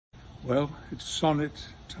Well, it's sonnet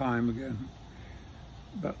time again,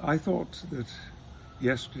 but I thought that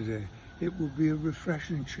yesterday it would be a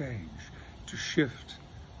refreshing change to shift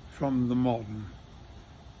from the modern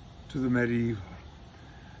to the medieval.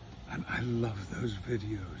 And I love those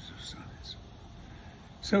videos of sonnets.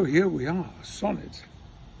 So here we are, sonnet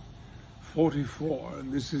 44,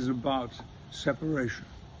 and this is about separation.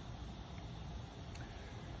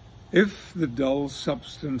 If the dull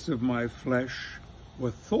substance of my flesh were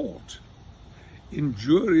thought,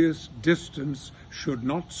 injurious distance should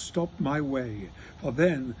not stop my way, for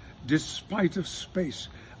then, despite of space,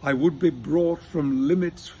 I would be brought from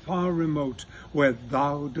limits far remote where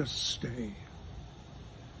thou dost stay.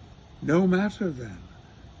 No matter then,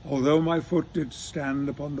 although my foot did stand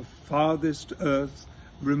upon the farthest earth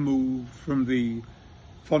removed from thee,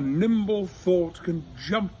 for nimble thought can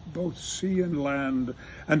jump both sea and land,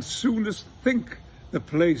 and soonest think the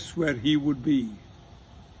place where he would be.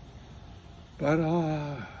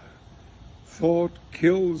 But thought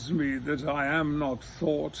kills me that I am not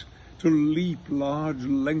thought, to leap large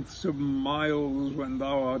lengths of miles when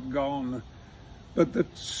thou art gone, but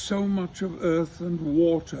that so much of earth and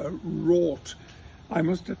water wrought, I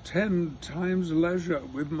must attend time's leisure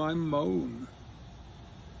with my moan,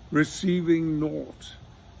 receiving naught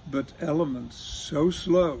but elements so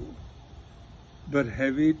slow, but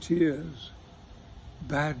heavy tears,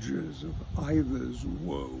 badgers of either's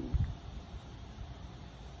woe.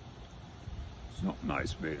 It's not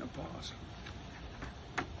nice being a parson.